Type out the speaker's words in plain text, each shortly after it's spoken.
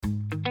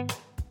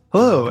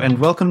Hello, and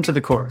welcome to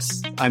the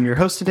course. I'm your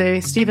host today,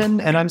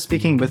 Stephen, and I'm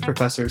speaking with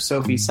Professor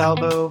Sophie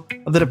Salvo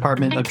of the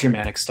Department of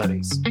Germanic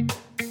Studies.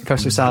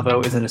 Professor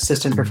Salvo is an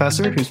assistant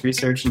professor whose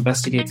research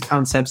investigates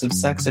concepts of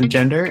sex and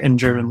gender in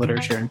German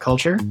literature and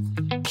culture.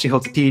 She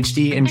holds a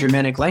PhD in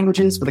Germanic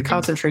languages with a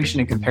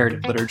concentration in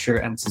comparative literature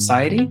and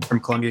society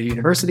from Columbia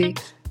University,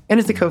 and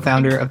is the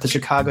co-founder of the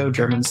Chicago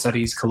German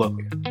Studies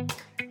Colloquium.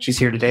 She's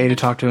here today to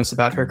talk to us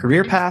about her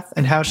career path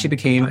and how she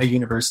became a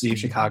University of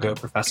Chicago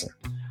professor.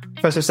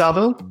 Professor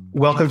Salvo,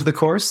 welcome to the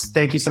course.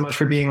 Thank you so much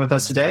for being with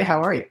us today.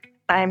 How are you?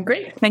 I'm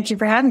great. Thank you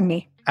for having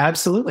me.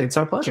 Absolutely. It's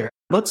our pleasure.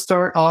 Let's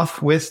start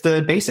off with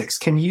the basics.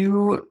 Can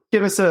you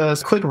give us a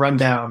quick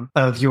rundown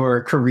of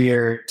your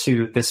career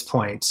to this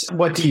point?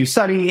 What do you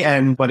study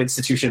and what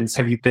institutions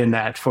have you been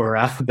at for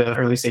the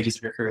early stages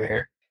of your career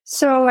here?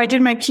 So I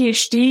did my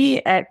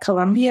PhD at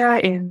Columbia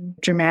in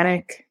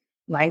Germanic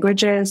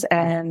languages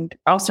and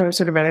also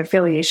sort of an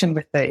affiliation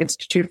with the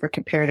Institute for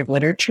Comparative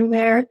Literature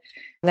there.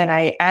 Then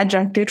I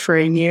adjuncted for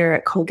a year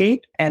at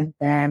Colgate, and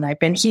then I've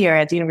been here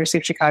at the University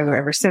of Chicago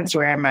ever since,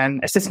 where I'm an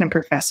assistant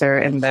professor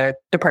in the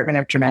Department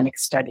of Germanic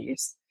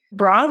Studies.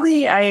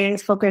 Broadly, I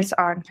focus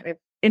on kind of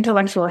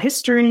intellectual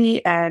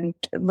history and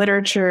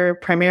literature,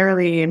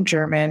 primarily in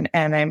German,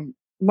 and I'm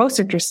most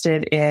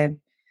interested in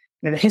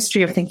the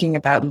history of thinking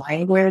about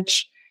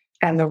language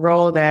and the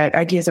role that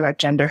ideas about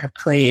gender have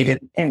played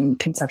in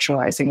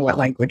conceptualizing what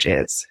language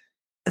is.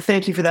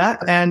 Thank you for that.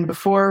 And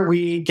before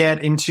we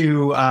get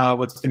into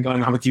what's been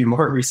going on with you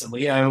more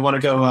recently, I want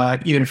to go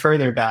even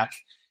further back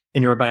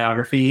in your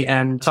biography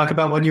and talk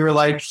about what you were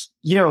like,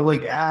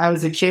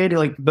 as a kid,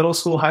 like middle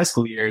school, high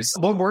school years.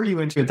 What were you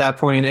into at that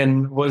point?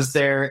 And was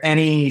there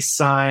any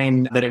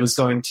sign that it was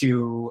going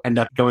to end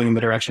up going in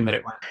the direction that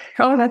it went?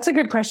 Oh, that's a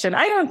good question.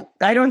 I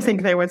don't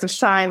think there was a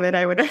sign that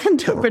I would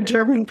end up a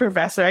German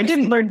professor. I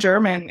didn't learn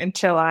German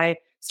until I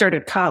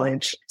started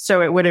college,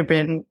 so it would have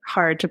been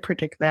hard to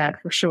predict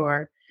that for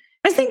sure.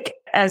 I think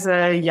as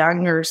a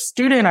younger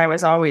student, I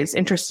was always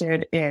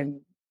interested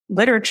in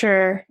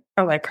literature.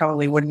 Oh, I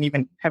probably wouldn't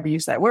even have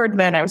used that word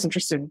then. I was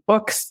interested in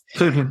books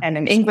and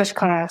in English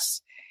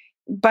class.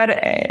 But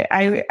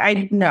I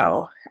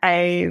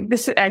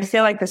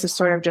feel like this is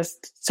sort of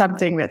just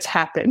something that's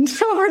happened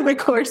over the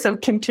course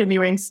of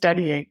continuing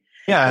studying.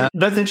 Yeah,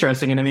 that's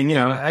interesting. And I mean,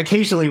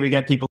 occasionally we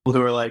get people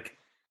who are like,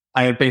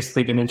 I have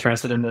basically been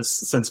interested in this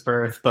since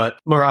birth, but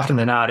more often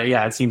than not,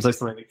 it seems like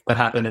something that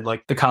happened in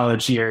like the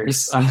college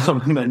years.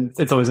 And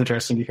it's always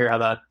interesting to hear how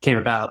that came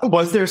about.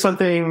 Was there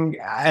something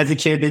as a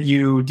kid that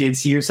you did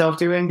see yourself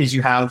doing? Did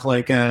you have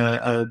like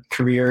a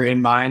career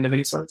in mind of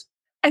any sort?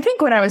 I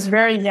think when I was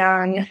very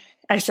young,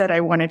 I said I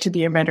wanted to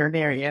be a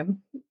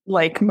veterinarian,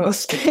 like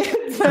most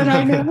kids that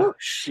I know.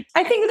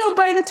 I think, though,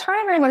 by the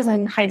time I was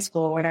in high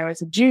school, when I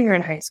was a junior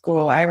in high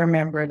school, I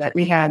remember that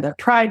we had a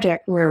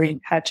project where we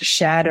had to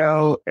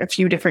shadow a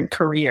few different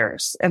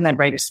careers and then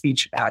write a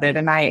speech about it.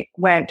 And I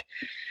went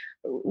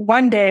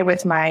one day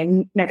with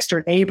my next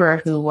door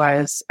neighbor, who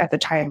was at the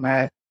time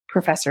a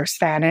professor of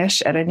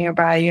Spanish at a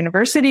nearby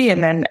university,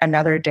 and then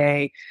another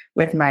day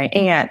with my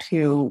aunt,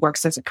 who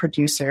works as a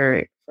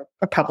producer for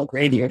a public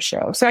radio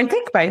show. So I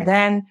think by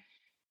then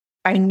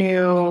I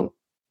knew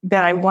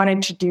that I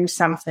wanted to do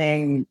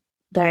something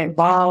that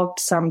involved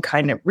some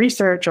kind of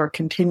research or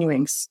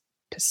continuing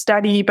to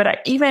study. But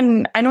I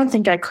don't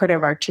think I could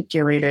have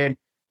articulated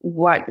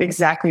what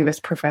exactly this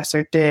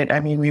professor did. I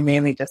mean, we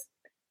mainly just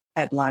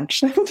had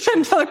lunch and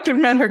talked to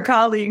her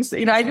colleagues.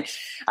 I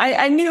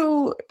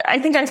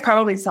think I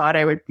probably thought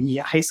I would be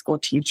a high school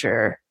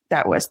teacher.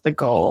 That was the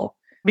goal,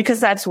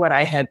 because that's what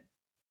I had,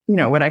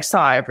 what I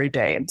saw every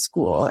day in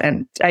school.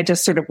 And I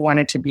just sort of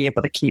wanted to be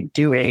able to keep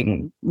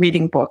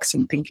reading books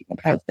and thinking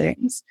about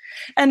things.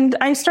 And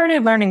I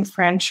started learning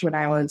French when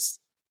I was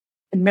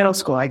in middle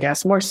school, I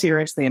guess, more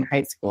seriously in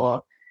high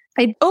school.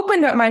 I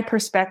opened up my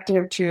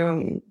perspective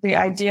to the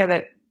idea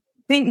that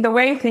the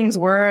way things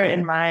were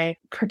in my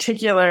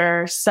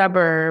particular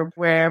suburb,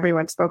 where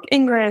everyone spoke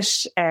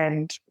English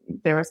and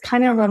there was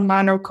kind of a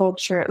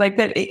monoculture, like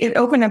that, it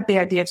opened up the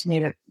idea to me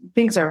that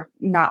things are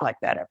not like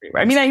that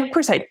everywhere. I mean, of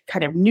course, I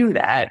kind of knew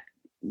that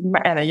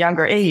at a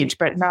younger age,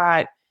 but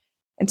not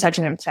in such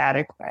an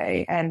emphatic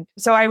way. And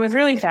so I was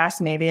really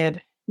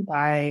fascinated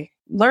by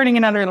learning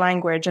another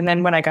language. And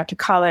then when I got to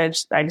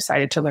college, I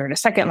decided to learn a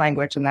second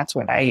language, and that's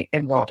when I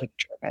enrolled in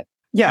German.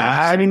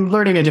 Yeah, I mean,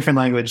 learning a different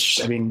language,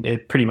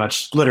 it pretty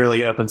much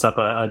literally opens up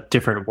a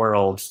different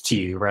world to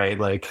you, right?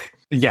 Like,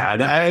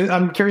 yeah,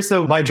 I'm curious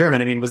though, why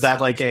German? I mean, was that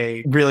like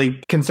a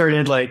really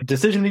concerted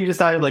decision that you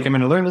decided, like, I'm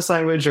going to learn this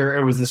language,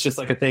 or was this just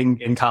like a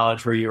thing in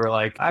college where you were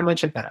like, I'm going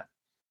to check that out?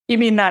 You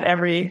mean not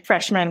every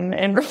freshman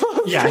enrolled?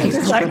 Yeah.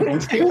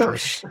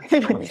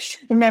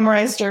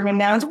 Memorize German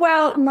nouns.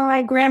 Well,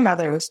 my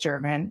grandmother was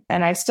German,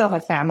 and I still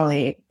have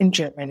family in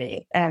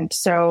Germany. And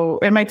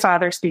my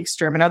father speaks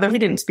German, although he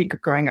didn't speak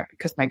it growing up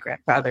because my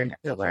grandfather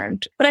never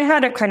learned. But I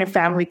had a kind of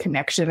family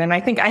connection, and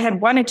I think I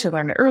had wanted to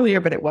learn it earlier,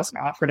 but it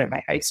wasn't offered at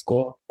my high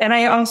school. And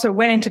I also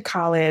went into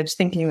college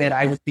thinking that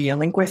I would be a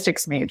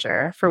linguistics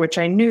major, for which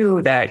I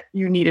knew that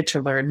you needed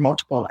to learn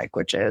multiple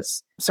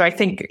languages. So I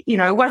think,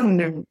 it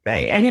wasn't,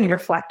 I didn't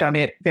reflect on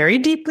it very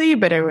deeply,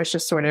 but it was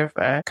just sort of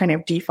a kind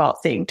of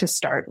default thing to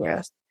start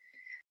with.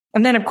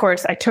 And then, of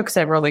course, I took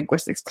several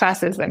linguistics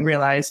classes and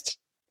realized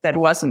that it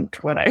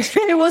wasn't what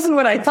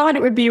I thought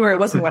it would be, or it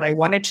wasn't what I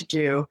wanted to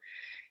do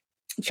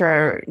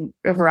for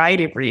a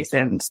variety of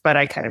reasons. But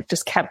I kind of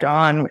just kept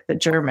on with the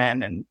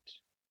German, and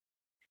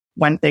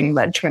one thing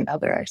led to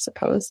another, I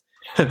suppose.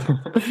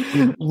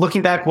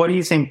 Looking back, what do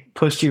you think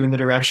pushed you in the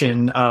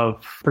direction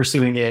of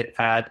pursuing it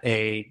at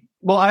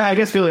I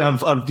guess really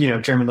of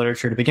German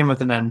literature to begin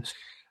with? And then,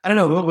 I don't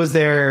know, was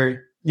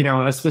there,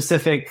 a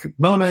specific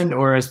moment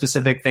or a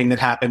specific thing that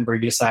happened where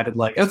you decided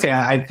okay,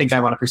 I think I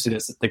want to pursue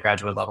this at the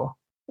graduate level?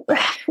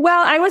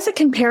 Well, I was a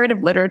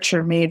comparative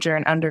literature major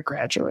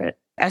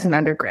as an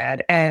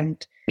undergrad.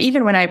 And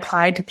even when I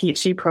applied to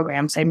PhD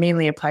programs, I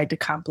mainly applied to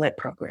comp lit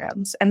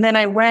programs. And then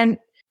I went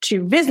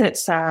to visit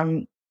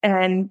some.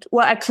 And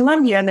at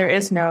Columbia, there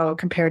is no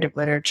comparative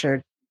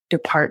literature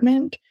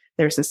department.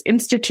 There's this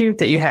institute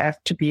that you have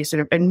to be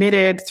sort of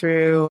admitted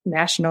through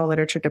National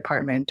Literature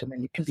Department, and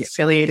then you can be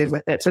affiliated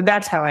with it. So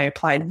that's how I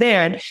applied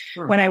there. And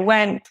when I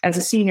went as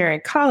a senior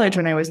in college,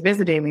 when I was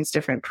visiting these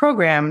different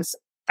programs,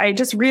 I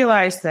just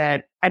realized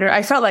that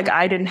I felt like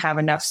I didn't have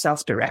enough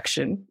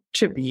self-direction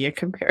to be a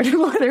comparative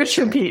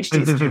literature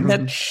PhD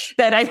student.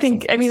 that I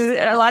think,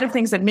 a lot of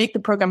things that make the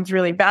programs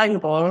really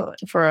valuable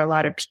for a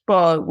lot of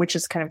people, which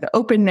is kind of the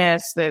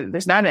openness,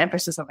 there's not an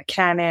emphasis on the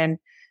canon.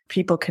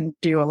 People can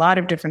do a lot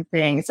of different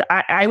things.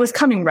 I was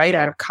coming right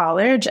out of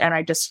college, and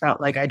I just felt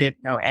like I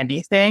didn't know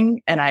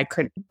anything, and I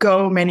could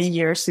go many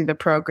years through the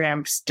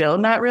program still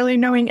not really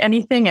knowing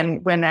anything.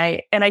 And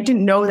I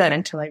didn't know that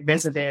until I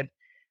visited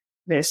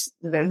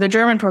the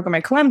German program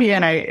at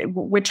Columbia,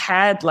 which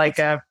had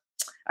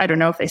I don't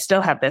know if they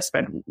still have this,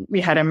 but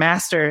we had a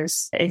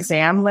master's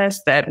exam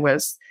list that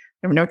was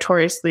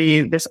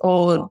notoriously this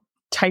old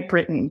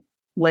typewritten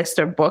list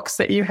of books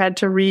that you had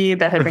to read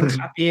that had been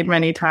copied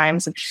many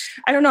times. And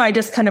I don't know, I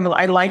just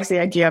I liked the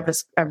idea of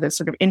this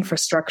sort of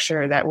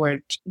infrastructure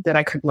that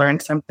I could learn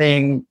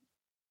something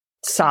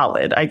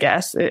solid, I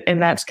guess.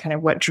 And that's kind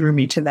of what drew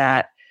me to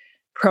that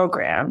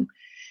program.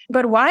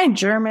 But why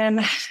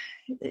German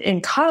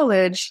in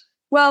college?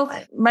 Well,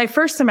 my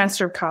first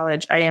semester of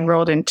college, I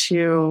enrolled in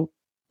 2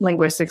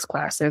 linguistics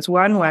classes.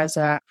 One was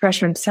a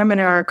freshman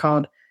seminar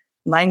called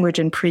Language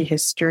and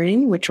Prehistory,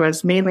 which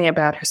was mainly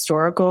about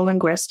historical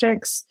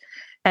linguistics.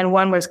 And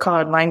one was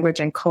called Language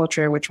and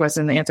Culture, which was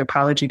in the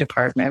anthropology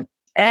department.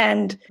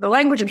 And the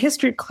language and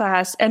history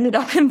class ended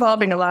up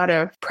involving a lot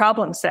of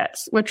problem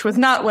sets, which was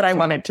not what I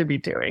wanted to be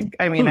doing.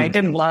 I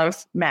didn't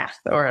love math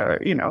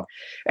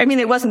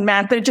it wasn't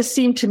math, but it just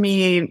seemed to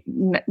me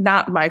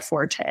not my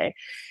forte.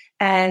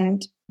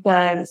 And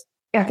the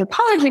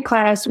anthropology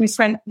class, we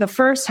spent the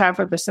first half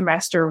of the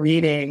semester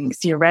reading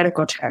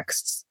theoretical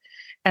texts,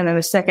 and then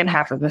the second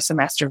half of the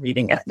semester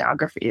reading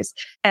ethnographies.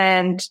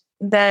 And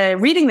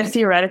reading the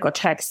theoretical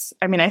texts,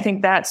 I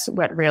think that's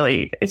what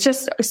it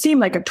just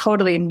seemed like a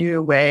totally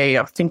new way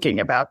of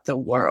thinking about the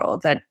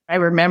world that I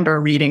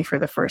remember reading for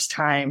the first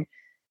time.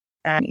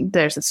 And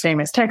there's this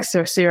famous text,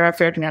 Saussure,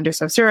 Ferdinand de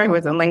Saussure, who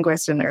was a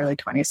linguist in the early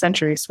 20th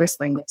century, Swiss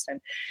linguist.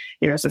 And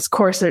there's this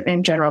course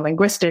in general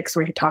linguistics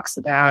where he talks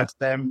about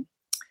the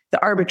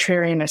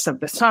arbitrariness of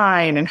the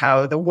sign and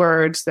how the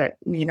words that,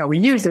 we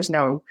use, there's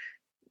no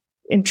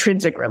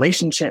intrinsic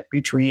relationship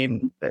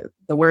between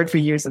the words we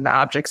use and the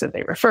objects that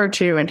they refer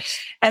to. And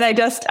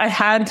I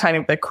had kind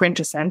of the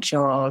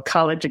quintessential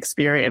college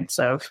experience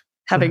of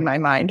having my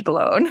mind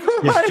blown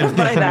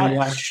by that.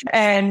 Yeah.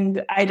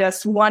 And I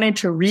just wanted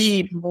to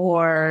read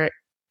more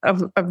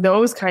of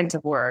those kinds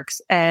of works.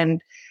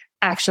 And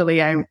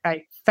actually,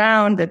 I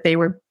found that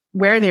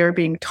where they were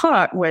being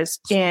taught was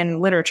in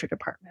literature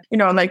department.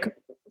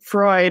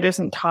 Freud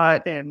isn't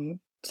taught in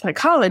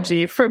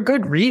psychology for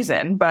good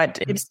reason, but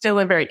it's still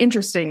a very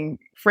interesting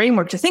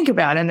framework to think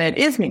about, and that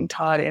is being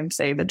taught in,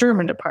 say, the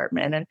German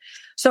department. And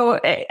so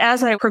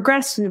as I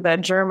progressed through the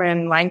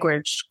German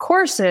language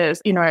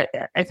courses,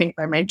 I think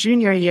by my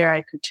junior year,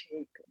 I could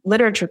take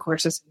literature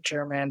courses in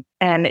German,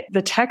 and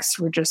the texts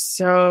were just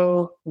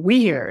so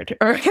weird.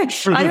 Or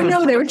I don't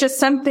know, they were just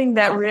something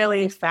that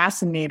really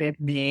fascinated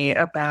me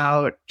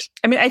about.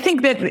 I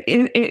think that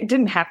it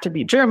didn't have to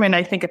be German.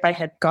 I think if I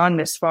had gone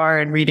this far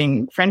in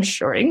reading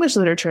French or English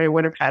literature, I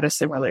would have had a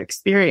similar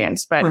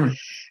experience. But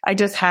I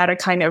just had a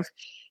kind of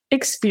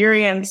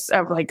experience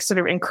of sort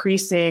of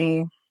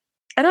increasing,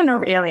 I don't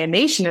know if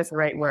alienation is the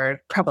right word,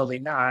 probably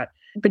not.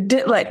 But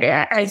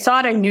I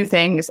thought I knew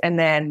things, and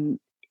then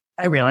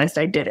I realized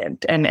I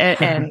didn't. And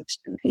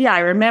I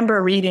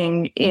remember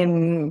reading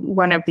in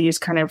one of these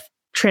kind of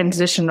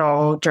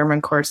transitional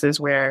German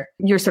courses where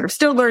you're sort of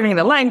still learning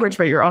the language,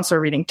 but you're also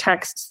reading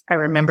texts. I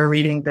remember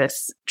reading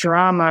this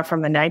drama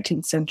from the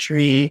 19th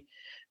century,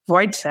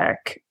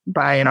 Wojciech,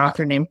 by an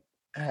author named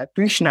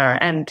Büchner,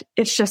 and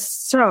it's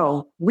just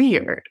so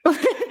weird.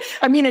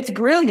 It's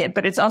brilliant,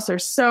 but it's also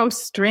so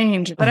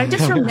strange. But I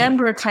just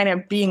remember kind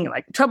of being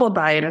troubled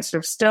by it and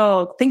sort of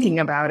still thinking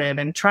about it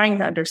and trying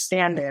to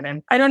understand it.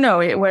 And I don't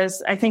know, it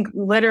was, I think,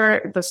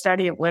 the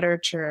study of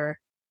literature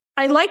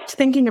I liked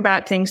thinking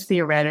about things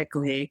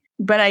theoretically,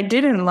 but I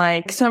didn't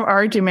like some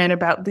argument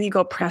about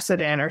legal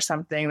precedent or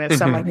something that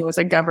someone who was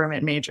a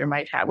government major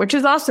might have, which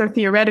is also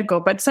theoretical,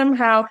 but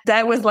somehow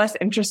that was less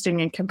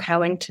interesting and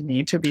compelling to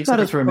me to be sort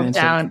of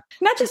romantic. Down.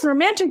 Not just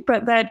romantic,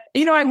 but that,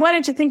 I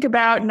wanted to think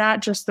about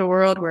not just the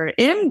world we're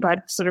in,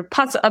 but sort of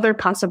other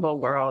possible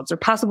worlds or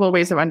possible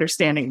ways of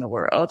understanding the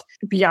world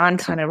beyond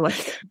kind of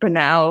like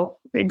banal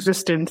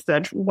existence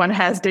that one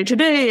has day to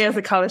day as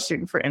a college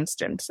student, for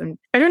instance. And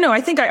I don't know,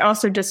 I think I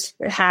also just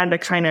had a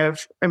kind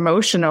of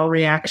emotional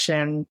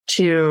reaction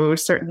to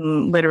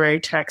certain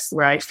literary texts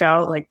where I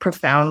felt like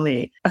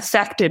profoundly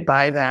affected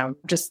by them,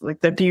 just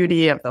like the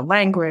beauty of the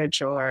language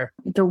or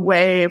the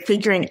way of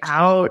figuring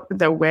out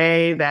the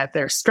way that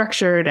they're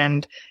structured.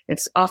 And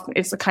it's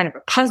a kind of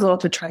a puzzle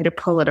to try to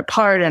pull it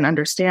apart and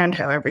understand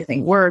how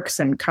everything works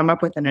and come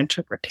up with an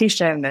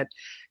interpretation that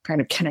kind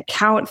of can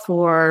account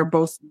for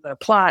both the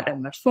plot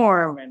and the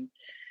form. And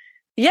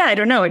yeah, I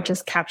don't know. It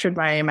just captured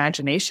my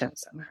imagination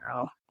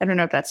somehow. I don't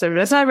know if that's not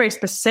a very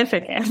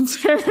specific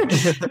answer.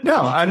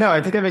 No,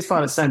 I think that makes a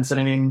lot of sense. And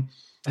I mean,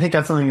 I think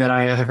that's something that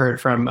I have heard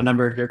from a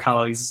number of your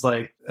colleagues.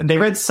 Like they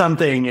read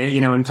something,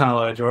 in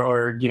college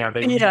or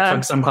they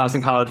took some class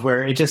in college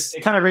where it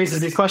kind of raises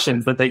these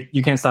questions that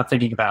you can't stop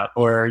thinking about,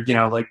 or,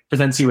 like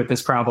presents you with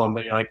this problem,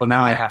 but you're like, well,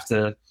 now I have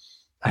to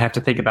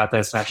think about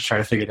this and I have to try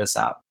to figure this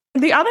out.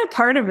 The other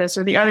part of this,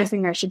 or the other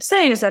thing I should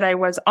say, is that I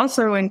was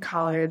also in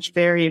college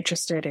very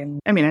interested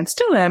in, and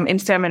still am, in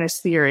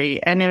feminist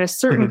theory and in a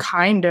certain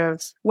kind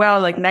of,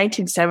 like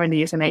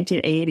 1970s and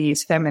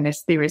 1980s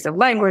feminist theories of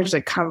language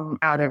that come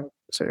out of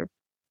sort of,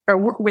 or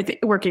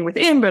working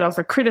within, but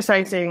also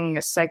criticizing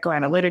a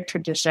psychoanalytic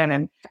tradition.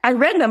 And I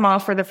read them all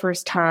for the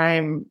first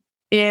time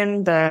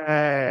in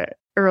the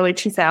early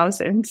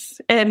 2000s.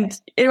 And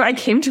I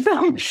came to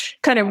them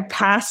kind of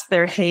past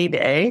their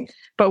heyday,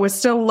 but was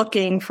still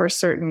looking for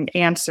certain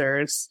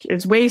answers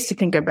as ways to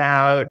think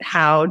about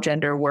how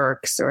gender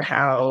works or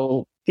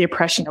how the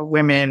oppression of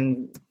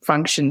women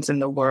functions in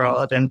the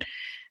world. And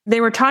they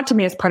were taught to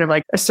me as part of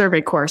like a survey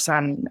course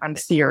on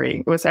theory.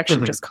 It was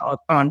actually just called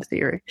On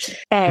Theory.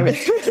 And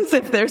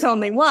if there's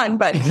only one,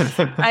 but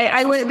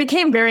I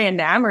became very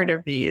enamored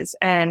of these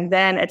and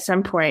then at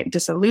some point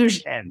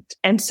disillusioned.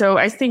 And so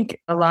I think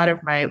a lot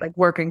of my like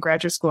work in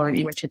graduate school and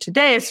even to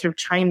today is sort of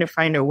trying to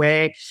find a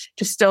way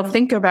to still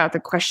think about the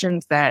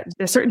questions that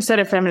a certain set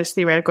of feminist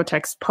theoretical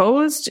texts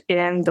posed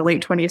in the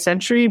late 20th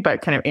century,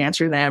 but kind of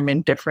answer them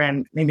in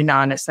different, maybe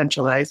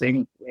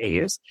non-essentializing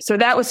ways. So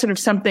that was sort of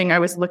something I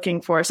was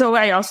looking for. So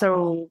I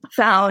also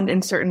found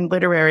in certain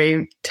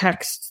literary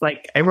texts,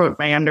 like I wrote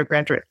my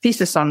undergraduate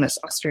thesis on this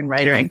Austrian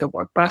writer,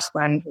 Ingeborg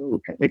Bachmann, who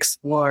kind of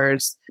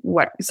explores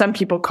what some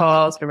people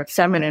call sort of a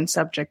feminine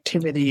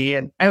subjectivity.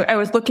 And I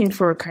was looking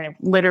for kind of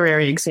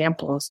literary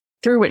examples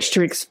through which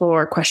to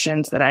explore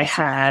questions that I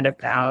had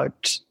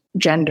about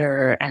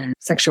gender and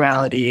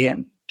sexuality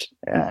and,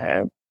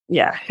 the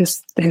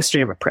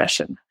history of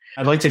oppression.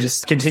 I'd like to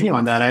just continue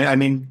on that. I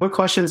mean, what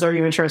questions are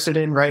you interested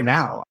in right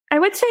now? I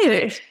would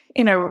say,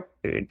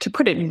 to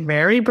put it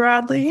very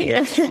broadly,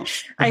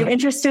 I'm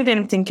interested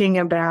in thinking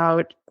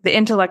about the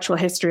intellectual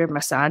history of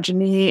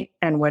misogyny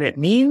and what it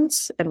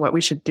means and what we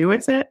should do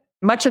with it.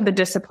 Much of the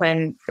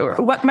discipline,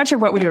 much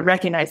of what we would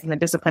recognize in the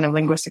discipline of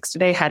linguistics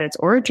today had its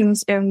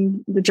origins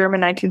in the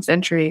German 19th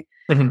century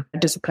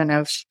discipline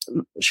of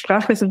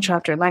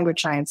Sprachwissenschaft or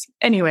language science.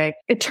 Anyway,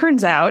 it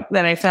turns out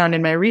that I found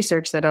in my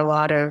research that a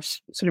lot of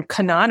sort of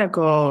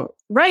canonical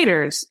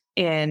writers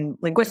in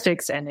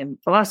linguistics and in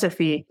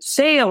philosophy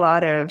say a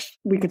lot of,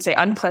 we could say,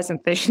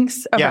 unpleasant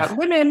things about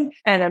women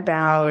and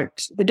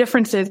about the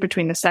differences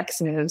between the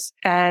sexes.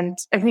 And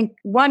I think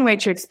one way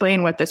to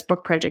explain what this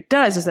book project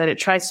does is that it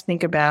tries to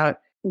think about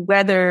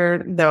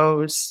whether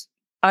those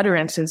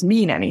utterances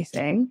mean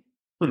anything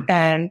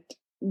and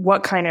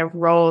what kind of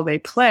role they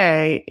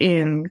play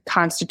in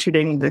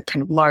constituting the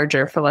kind of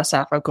larger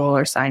philosophical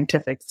or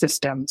scientific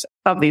systems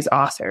of these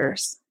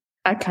authors.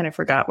 I kind of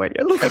forgot what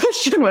your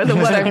question was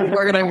and what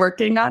I'm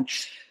working on.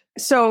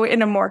 So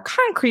in a more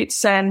concrete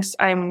sense,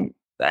 I'm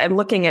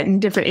looking at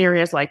different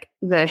areas like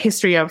the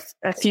history of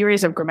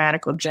theories of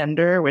grammatical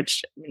gender,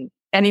 which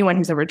anyone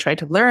who's ever tried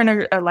to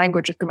learn a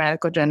language of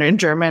grammatical gender in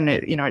German,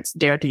 it's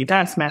der, die,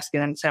 das,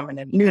 masculine,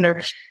 feminine,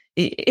 neuter.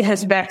 It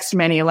has vexed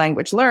many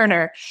language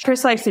learner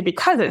precisely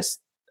because it's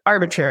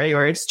arbitrary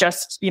or it's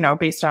just,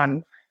 based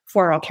on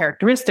formal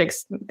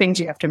characteristics, things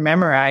you have to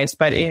memorize.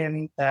 But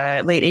in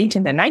the late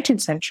 18th and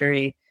 19th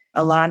century,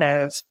 a lot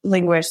of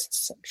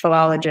linguists,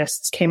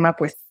 philologists came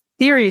up with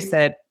theories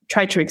that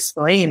tried to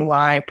explain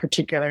why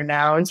particular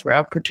nouns were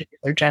of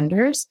particular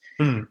genders.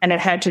 And it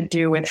had to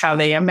do with how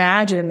they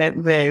imagined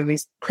that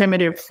these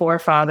primitive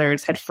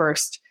forefathers had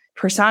first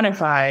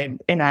personified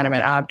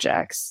inanimate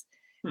objects.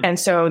 And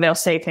so they'll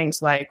say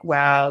things like,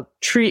 well,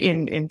 tree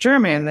in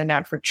German, the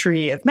noun for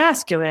tree is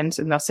masculine.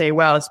 And they'll say,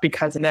 well, it's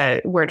because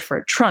the word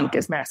for trunk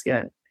is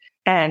masculine.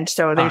 And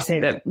so they say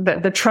that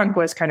the trunk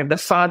was kind of the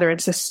father and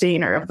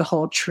sustainer of the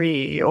whole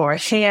tree, or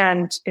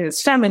hand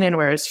is feminine,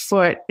 whereas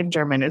foot in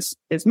German is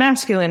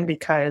masculine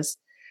because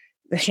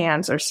the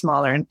hands are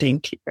smaller and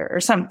daintier or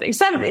something.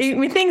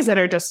 Things that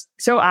are just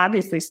so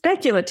obviously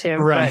speculative,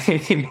 right?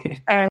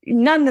 But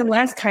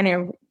nonetheless, kind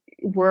of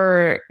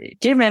were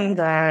given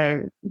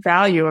the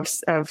value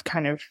of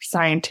kind of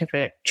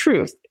scientific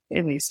truth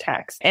in these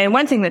texts. And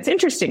one thing that's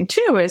interesting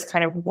too is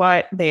kind of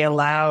what they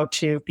allow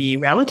to be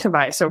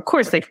relativized. So of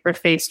course they were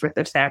faced with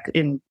the fact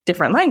in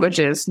different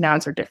languages,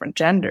 nouns are different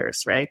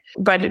genders, right?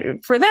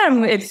 But for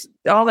them, it's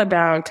all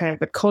about kind of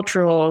the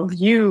cultural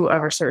view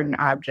of a certain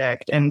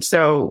object. And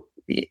so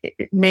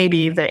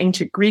maybe the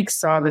ancient Greeks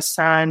saw the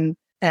sun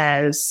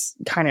as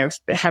kind of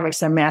having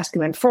some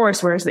masculine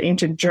force, whereas the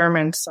ancient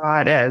Germans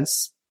saw it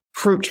as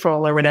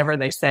fruitful or whatever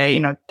they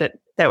say,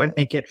 that would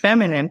make it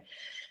feminine.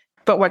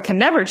 But what can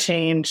never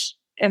change,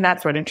 and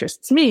that's what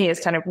interests me, is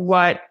kind of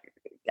what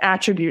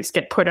attributes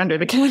get put under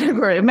the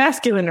category of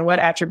masculine and what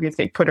attributes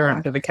they put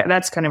under the category.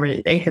 That's kind of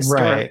a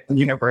historic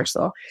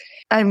universal.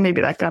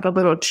 Maybe that got a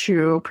little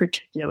too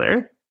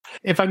particular.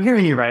 If I'm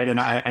hearing you right, and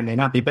I may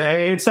not be, but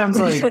it sounds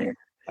like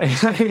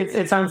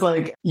it sounds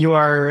like you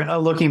are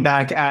looking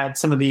back at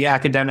some of the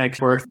academic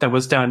work that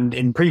was done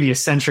in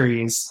previous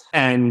centuries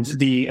and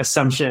the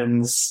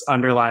assumptions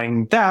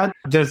underlying that.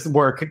 This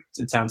work,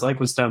 it sounds like,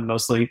 was done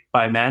mostly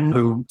by men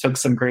who took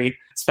some great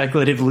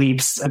speculative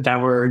leaps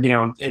that were,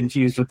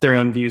 infused with their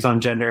own views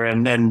on gender.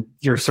 And then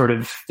you're sort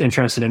of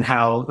interested in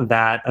how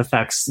that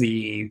affects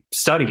the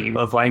study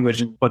of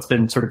language and what's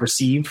been sort of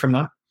received from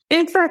that.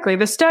 Exactly.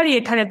 The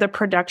study, kind of the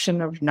production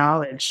of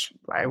knowledge,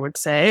 I would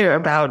say,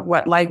 about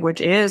what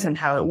language is and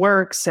how it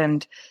works.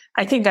 And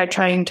I think I'm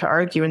trying to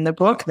argue in the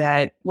book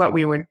that what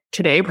we would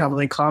today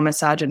probably call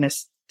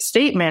misogynist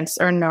statements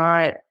are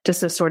not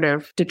just a sort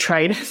of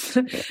detritus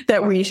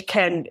that we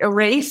can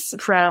erase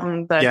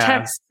from the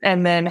text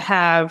and then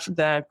have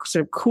the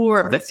sort of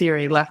core of the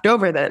theory left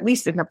over, that at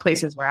least in the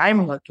places where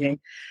I'm looking,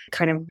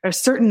 kind of a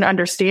certain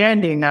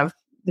understanding of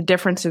the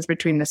differences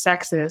between the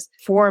sexes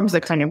forms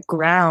the kind of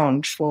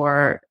ground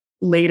for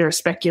later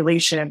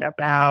speculation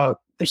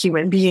about the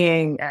human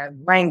being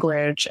and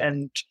language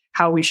and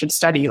how we should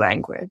study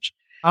language.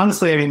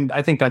 Honestly,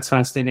 I think that's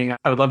fascinating.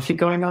 I would love to keep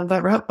going on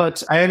that route,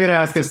 but I am going to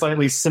ask a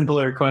slightly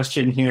simpler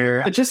question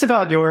here, just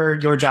about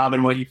your job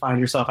and what you find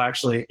yourself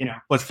actually,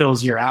 what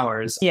fills your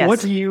hours. Yes. What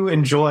do you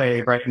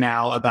enjoy right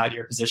now about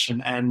your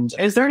position? And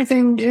is there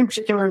anything in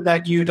particular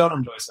that you don't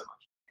enjoy so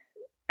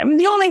much?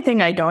 The only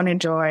thing I don't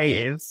enjoy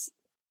is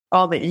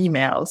all the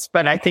emails,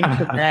 but I think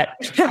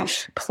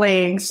that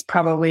plagues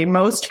probably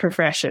most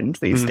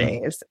professions these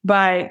days.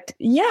 But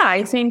yeah,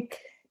 I think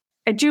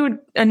I do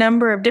a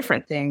number of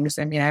different things.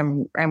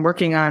 I'm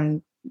working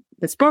on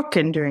this book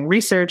and doing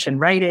research and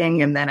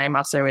writing, and then I'm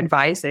also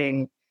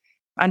advising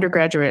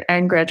undergraduate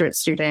and graduate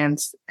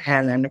students,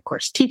 and then of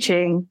course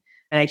teaching.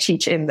 And I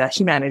teach in the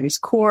humanities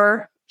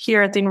core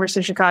here at the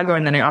University of Chicago,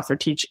 and then I also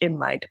teach in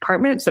my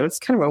department. So it's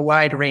kind of a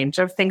wide range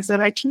of things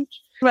that I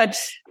teach. But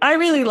I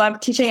really love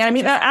teaching.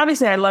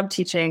 Obviously, I love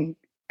teaching.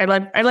 I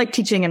like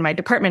teaching in my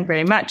department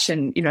very much,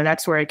 and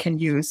that's where I can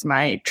use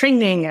my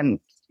training and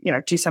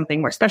do something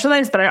more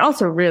specialized. But I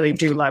also really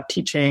do love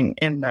teaching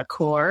in the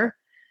core.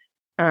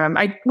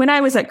 When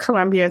I was at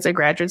Columbia as a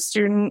graduate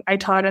student, I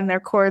taught in their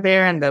core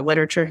there in the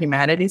literature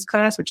humanities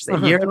class, which is a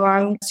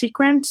year-long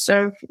sequence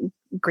of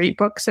great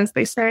books, as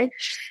they say.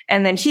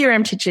 And then here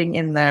I'm teaching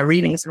in the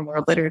readings and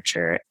world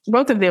literature.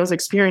 Both of those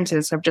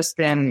experiences have just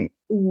been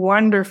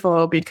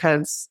wonderful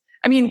because,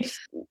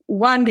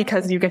 one,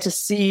 because you get to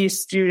see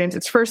students,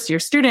 it's first-year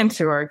students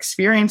who are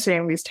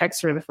experiencing these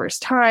texts for the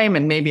first time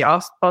and maybe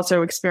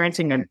also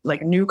experiencing a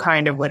new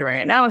kind of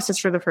literary analysis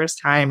for the first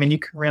time. And you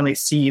can really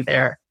see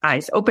their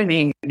eyes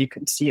opening, and you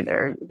can see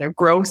their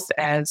growth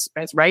as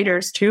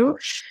writers too.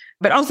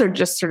 But also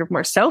just sort of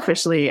more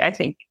selfishly, I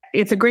think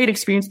it's a great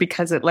experience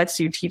because it lets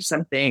you teach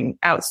something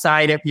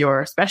outside of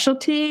your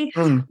specialty.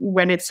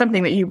 When it's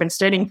something that you've been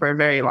studying for a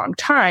very long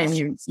time,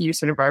 you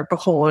sort of are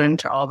beholden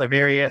to all the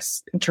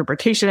various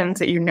interpretations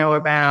that you know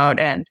about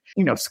and,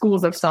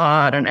 schools of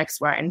thought on X,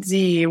 Y, and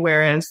Z.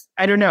 Whereas,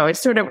 I don't know, it's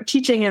sort of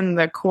teaching in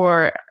the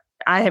core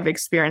I have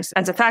experienced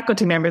as a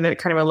faculty member that it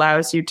kind of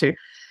allows you to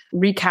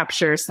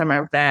recapture some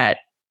of that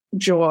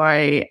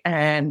joy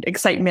and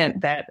excitement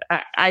that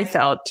I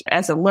felt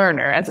as a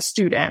learner, as a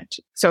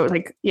student. So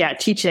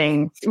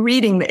teaching,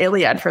 reading the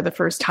Iliad for the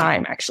first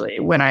time,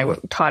 actually, when I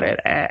taught it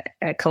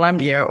at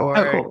Columbia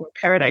or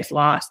Paradise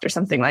Lost or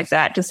something like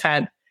that, just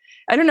had,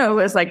 I don't know,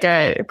 it was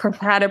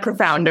had a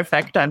profound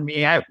effect on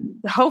me. I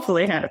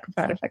hopefully had a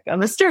profound effect on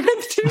the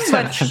students too.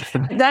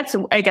 But that's,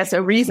 I guess,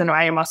 a reason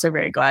why I'm also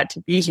very glad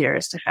to be here,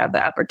 is to have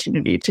the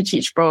opportunity to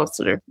teach both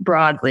sort of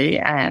broadly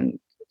and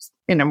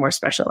in a more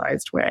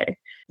specialized way.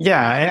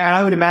 Yeah, and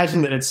I would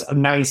imagine that it's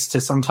nice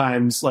to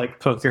sometimes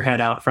poke your head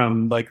out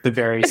from the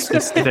very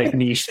specific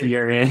niche that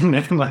you're in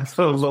and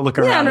look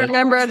around. Yeah, and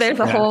remember there's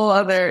a whole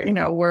other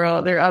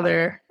world. There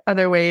are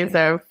other ways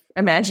of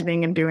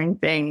imagining and doing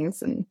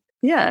things, and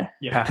yeah.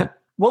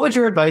 What would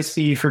your advice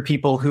be for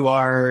people who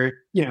are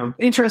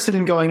interested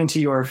in going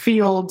into your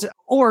field,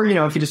 or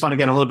if you just want to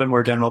get a little bit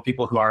more general,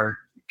 people who are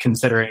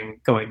considering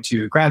going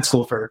to grad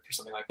school for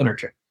something like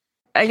literature?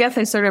 I guess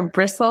I sort of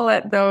bristle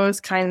at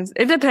those kinds.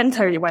 It depends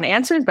how you want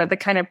answers, but the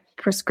kind of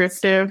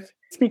prescriptive,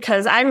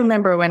 because I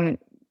remember one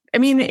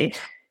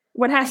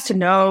has to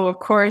know, of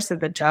course,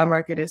 that the job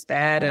market is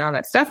bad and all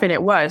that stuff. And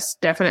it was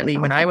definitely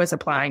when I was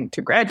applying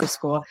to graduate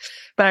school.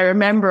 But I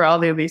remember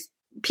all of these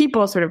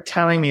people sort of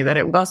telling me that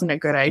it wasn't a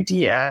good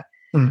idea.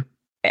 Mm.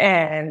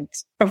 And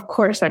of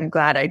course, I'm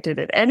glad I did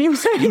it anyway.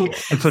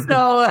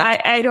 So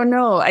I don't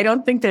know. I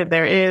don't think that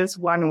there is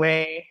one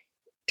way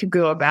to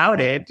go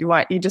about it.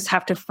 You just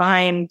have to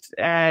find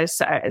a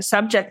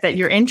subject that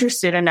you're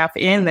interested enough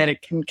in that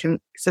it can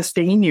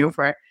sustain you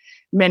for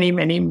many,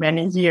 many,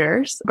 many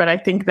years. But I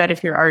think that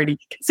if you're already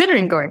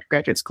considering going to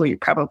graduate school, you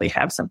probably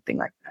have something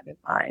like that in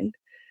mind.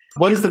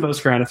 What is the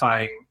most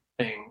gratifying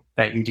thing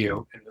that you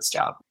do in this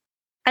job?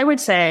 I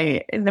would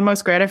say the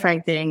most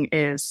gratifying thing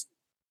is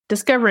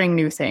discovering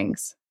new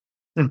things.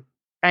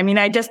 I mean,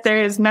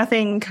 there is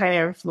nothing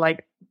kind of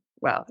like,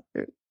 well,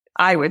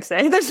 I would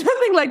say there's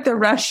nothing like the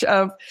rush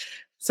of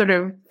sort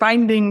of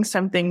finding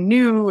something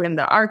new in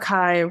the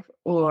archive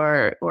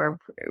or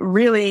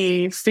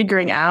really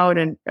figuring out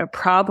a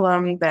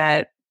problem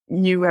that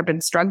you have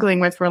been struggling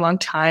with for a long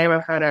time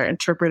of how to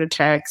interpret a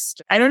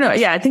text. I don't know.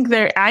 Yeah,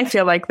 I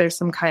feel like there's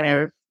some kind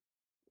of,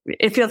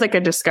 it feels like a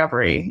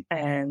discovery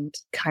and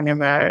kind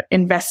of a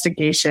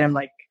investigation,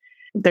 like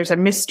there's a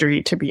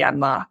mystery to be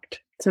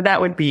unlocked. So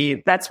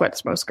that's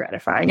what's most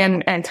gratifying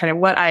and kind of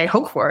what I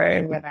hope for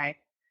when I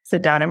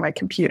sit down at my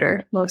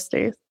computer most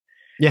days.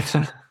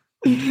 Yeah.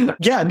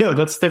 Yeah, no,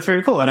 that's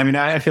very cool. And I mean,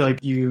 I feel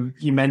like you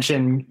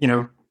mentioned,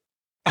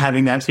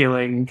 having that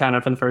feeling kind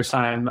of for the first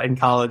time in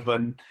college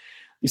when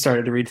you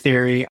started to read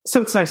theory.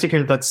 So it's nice to hear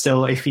that that's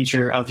still a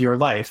feature of your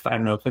life. I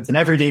don't know if it's an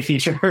everyday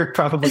feature,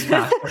 probably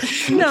not.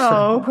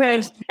 No,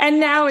 and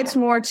now it's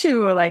more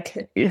too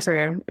like sort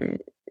of,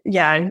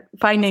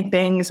 finding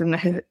things in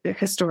the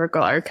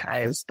historical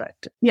archives,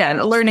 but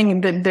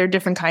learning that there are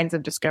different kinds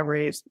of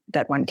discoveries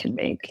that one can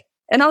make.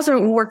 And also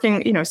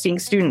working, seeing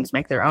students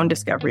make their own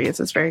discoveries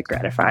is very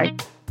gratifying.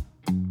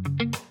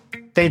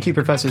 Thank you,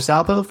 Professor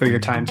Salvo, for your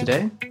time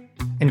today.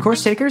 And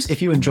course takers,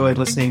 if you enjoyed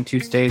listening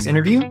to today's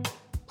interview,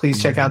 please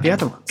check out the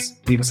other ones.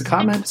 Leave us a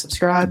comment,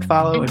 subscribe,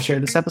 follow, and share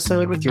this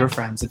episode with your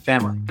friends and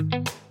family.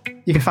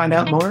 You can find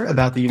out more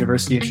about the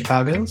University of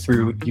Chicago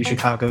through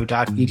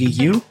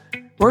uchicago.edu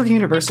or the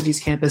university's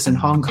campus in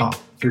Hong Kong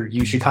through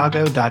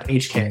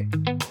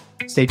uchicago.hk.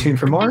 Stay tuned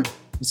for more.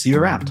 See you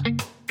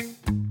around.